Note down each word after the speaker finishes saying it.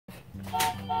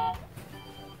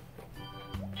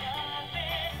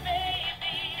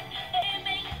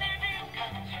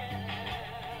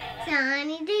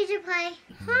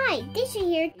Hi, Deja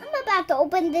here. I'm about to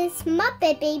open this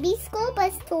Muppet Baby school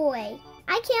bus toy.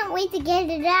 I can't wait to get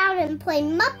it out and play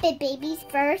Muppet Baby's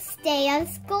first day of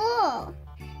school.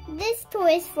 This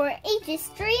toy is for ages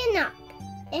 3 and up.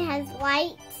 It has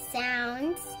lights,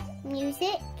 sounds,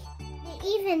 music. It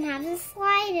even has a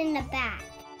slide in the back.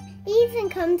 It even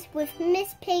comes with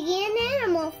Miss Piggy and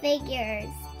animal figures.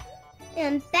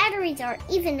 And batteries are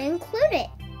even included.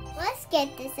 Let's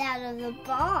get this out of the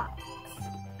box.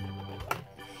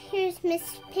 Here's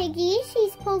Miss Piggy.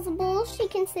 She's posable. She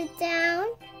can sit down.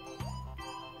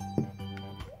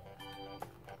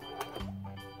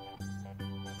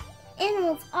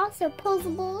 Animals also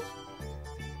posable.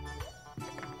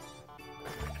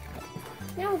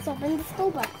 Now let's open the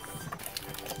school bus.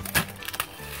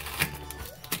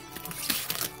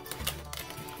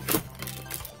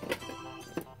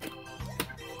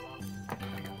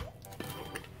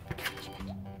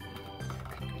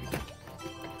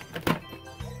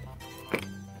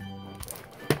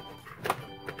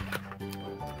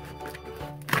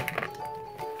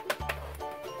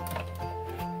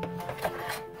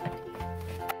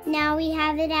 Now we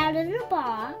have it out of the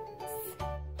box.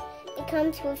 It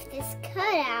comes with this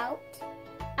cutout.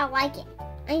 I like it.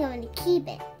 I'm going to keep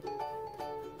it.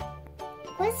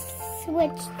 Let's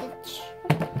switch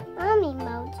the army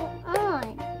mode to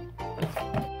on.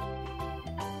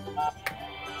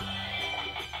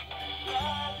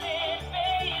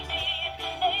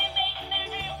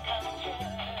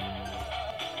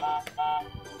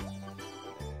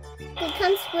 It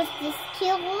comes with this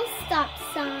cute little stop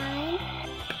sign.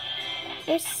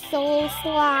 There's soul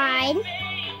slide.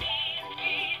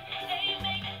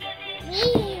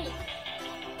 Whee!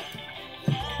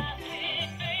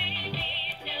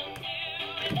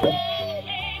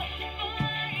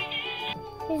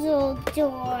 There's a little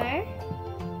door.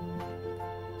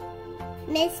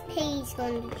 Miss Piggy's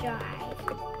going to drive.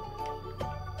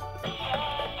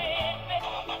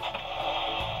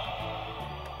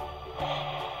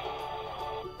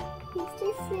 He's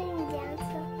just sitting down,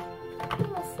 so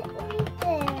I'll sit right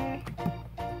there.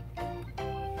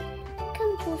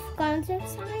 Comes with Gonzo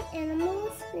sign,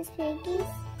 animals, Miss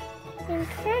Piggy's, and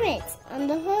Kermit's on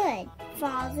the hood.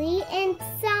 Fozzie and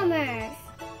Summer.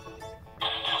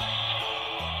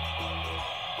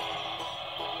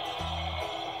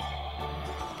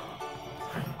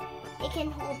 It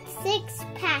can hold 6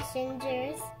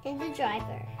 passengers and the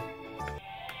driver.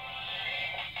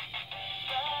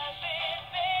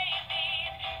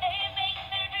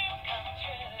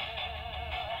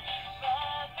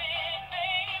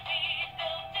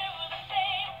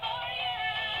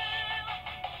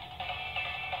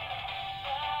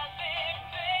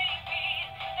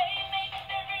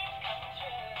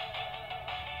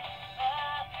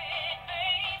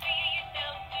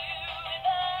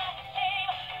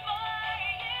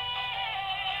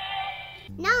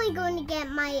 Now I'm going to get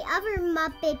my other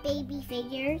Muppet Baby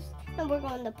figures and we're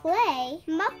going to play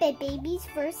Muppet Baby's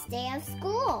first day of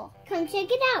school. Come check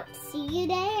it out. See you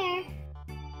there.